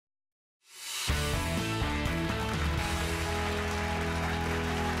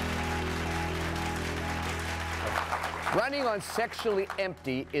Running on sexually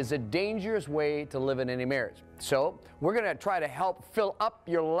empty is a dangerous way to live in any marriage. So we're going to try to help fill up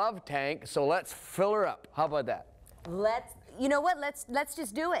your love tank, so let's fill her up. How about that? You know what, let's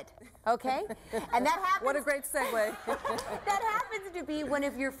just do it, okay? And that happens. What a great segue. That happens to be one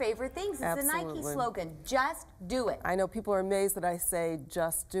of your favorite things. It's Absolutely. the Nike slogan, just do it. I know people are amazed that I say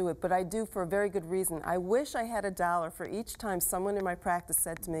just do it, but I do for a very good reason. I wish I had $1 for each time someone in my practice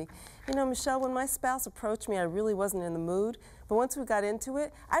said to me, you know, Michelle, when my spouse approached me, I really wasn't in the mood. But once we got into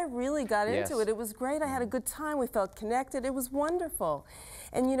it, I really got into it. It was great. I had a good time. We felt connected. It was wonderful.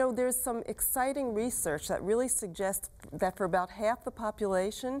 And you know, there's some exciting research that really suggests that for about half the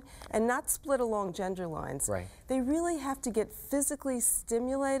population, and not split along gender lines, they really have to get physically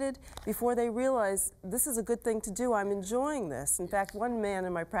stimulated before they realize this is a good thing to do. I'm enjoying this. In fact, one man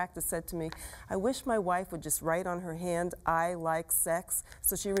in my practice said to me, I wish my wife would just write on her hand, I like sex,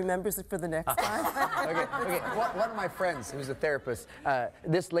 so she remembers it for the next time. Okay. One of my friends, who's a therapist,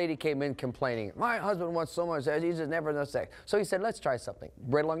 this lady came in complaining, my husband wants so much sex, he's just never enough sex. So he said, let's try something.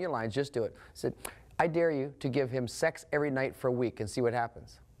 Right along your lines, just do it. He said, I dare you to give him sex every night for a week and see what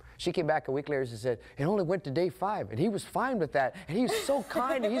happens. She came back a week later and said, it only went to day 5, and he was fine with that, and he was so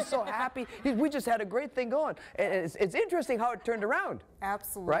kind, and he's so happy. We just had a great thing going. And it's interesting how it turned around.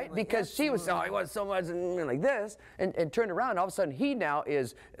 Absolutely. Right? Because she was, oh, he wants so much, and like this, and turned around. All of a sudden, he now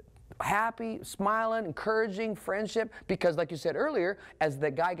is happy, smiling, encouraging, friendship, because like you said earlier, as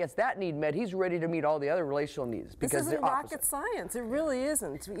the guy gets that need met, he's ready to meet all the other relational needs. Because this isn't rocket science. It really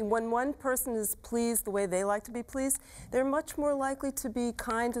isn't. When one person is pleased the way they like to be pleased, they're much more likely to be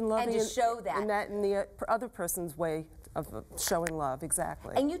kind and loving and to show that in the other person's way of showing love.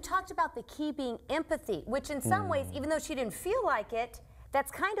 Exactly. And you talked about the key being empathy, which in some ways, even though she didn't feel like it, that's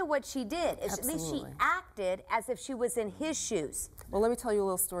kind of what she did. At least she acted as if she was in his shoes. Well, let me tell you a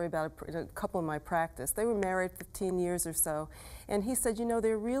little story about a couple in my practice. They were married 15 years or so, and he said, you know,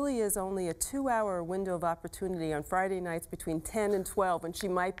 there really is only a 2-hour window of opportunity on Friday nights between 10 and 12, and she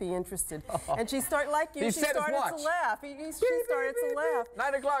might be interested. And she started, like you, she started to laugh. She started to laugh.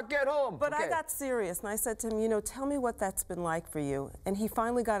 9 o'clock, get home. But I got serious, and I said to him, you know, tell me what that's been like for you. And he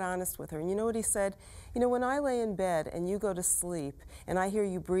finally got honest with her, and you know what he said? You know, when I lay in bed and you go to sleep, and I hear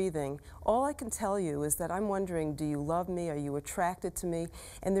you breathing, all I can tell you is that I'm wondering, do you love me? Are you attracted to me?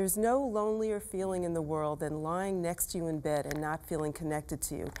 And there's no lonelier feeling in the world than lying next to you in bed and not feeling connected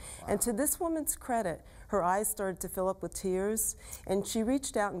to you. And to this woman's credit, her eyes started to fill up with tears, and she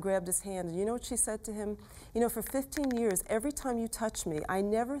reached out and grabbed his hand, and you know what she said to him? You know, for 15 years, every time you touch me, I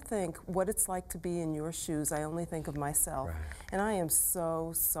never think what it's like to be in your shoes. I only think of myself. And I am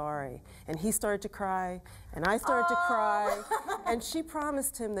so sorry. And he started to cry, and I started to cry, and she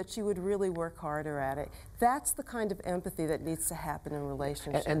promised him that she would really work harder at it. That's the kind of empathy that needs to happen in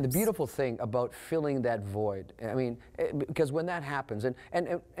relationships. And the beautiful thing about filling that void, I mean, because when that happens,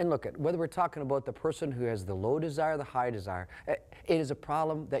 and look at whether we're talking about the person who has the low desire, the high desire, it is a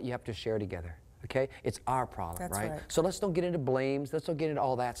problem that you have to share together. Okay? It's our problem, right? So let's don't get into blames. Let's don't get into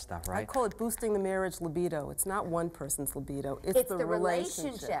all that stuff, right? I call it boosting the marriage libido. It's not one person's libido. It's the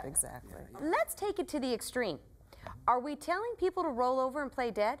relationship. Exactly. Let's take it to the extreme. Are we telling people to roll over and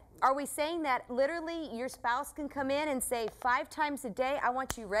play dead? Are we saying that literally your spouse can come in and say 5 times a day, I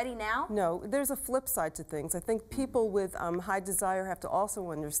want you ready now? No, there's a flip side to things. I think people with high desire have to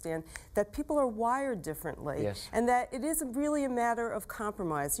also understand that people are wired differently. And that it isn't really a matter of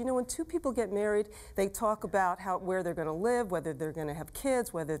compromise. You know, when 2 people get married, they talk about where they're going to live, whether they're going to have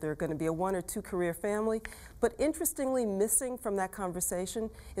kids, whether they're going to be a 1 or 2 career family. But interestingly, missing from that conversation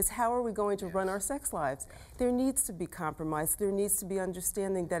is how are we going to run our sex lives? There needs to be compromise. There needs to be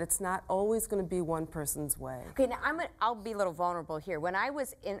understanding that it's not always going to be one person's way. Okay, now I'll be a little vulnerable here. When I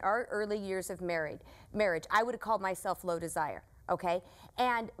was in our early years of marriage, I would have called myself low desire. Okay,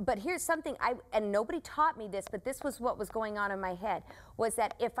 but here's something, and nobody taught me this, but this was what was going on in my head, was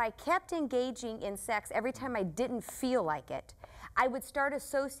that if I kept engaging in sex every time I didn't feel like it, I would start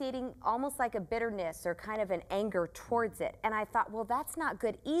associating almost like a bitterness or kind of an anger towards it. And I thought, well, that's not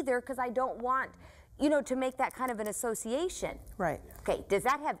good either, because I don't want, you know, to make that kind of an association. Right. Okay, does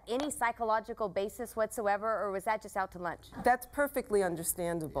that have any psychological basis whatsoever, or was that just out to lunch? That's perfectly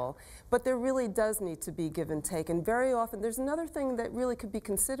understandable, but there really does need to be give and take, and very often there's another thing that really could be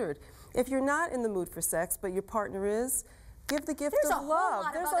considered. If you're not in the mood for sex, but your partner is, Give the gift There's of a whole love. lot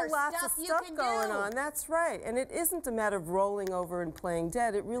of There's other a lot of stuff you stuff can going do. on. That's right. And it isn't a matter of rolling over and playing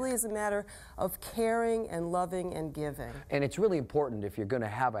dead. It really is a matter of caring and loving and giving. And it's really important, if you're going to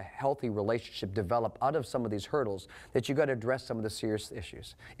have a healthy relationship develop out of some of these hurdles, that you got to address some of the serious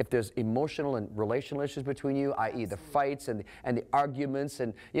issues. If there's emotional and relational issues between you, i.e. the fights and the arguments,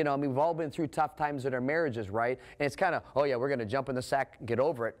 and you know, I mean, we've all been through tough times in our marriages, right? And it's kind of, oh yeah, we're going to jump in the sack, get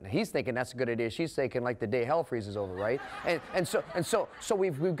over it. And he's thinking that's a good idea. She's thinking like the day hell freezes over, right? And so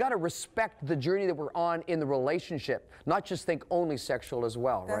we've got to respect the journey that we're on in the relationship, not just think only sexual as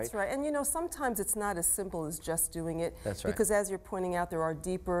well, right? That's right. And you know, sometimes it's not as simple as just doing it. That's right. Because as you're pointing out, there are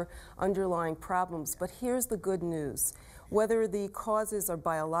deeper underlying problems. But here's the good news. Whether the causes are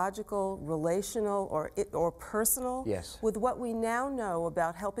biological, relational, or personal, yes, with what we now know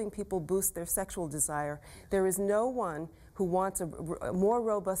about helping people boost their sexual desire, there is no one who wants a more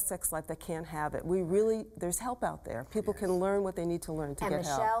robust sex life that can't have it. There's help out there. People can learn what they need to learn to get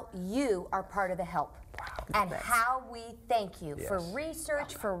help. And Michele, you are part of the help. And how we thank you for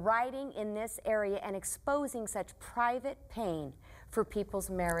research, for writing in this area and exposing such private pain for people's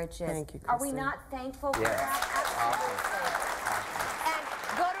marriages. Thank you, Are we Christie. not thankful for that? Absolutely.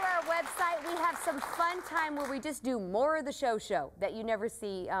 And go to our website. We have some fun time where we just do more of the show that you never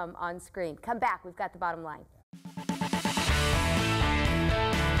see on screen. Come back. We've got the bottom line.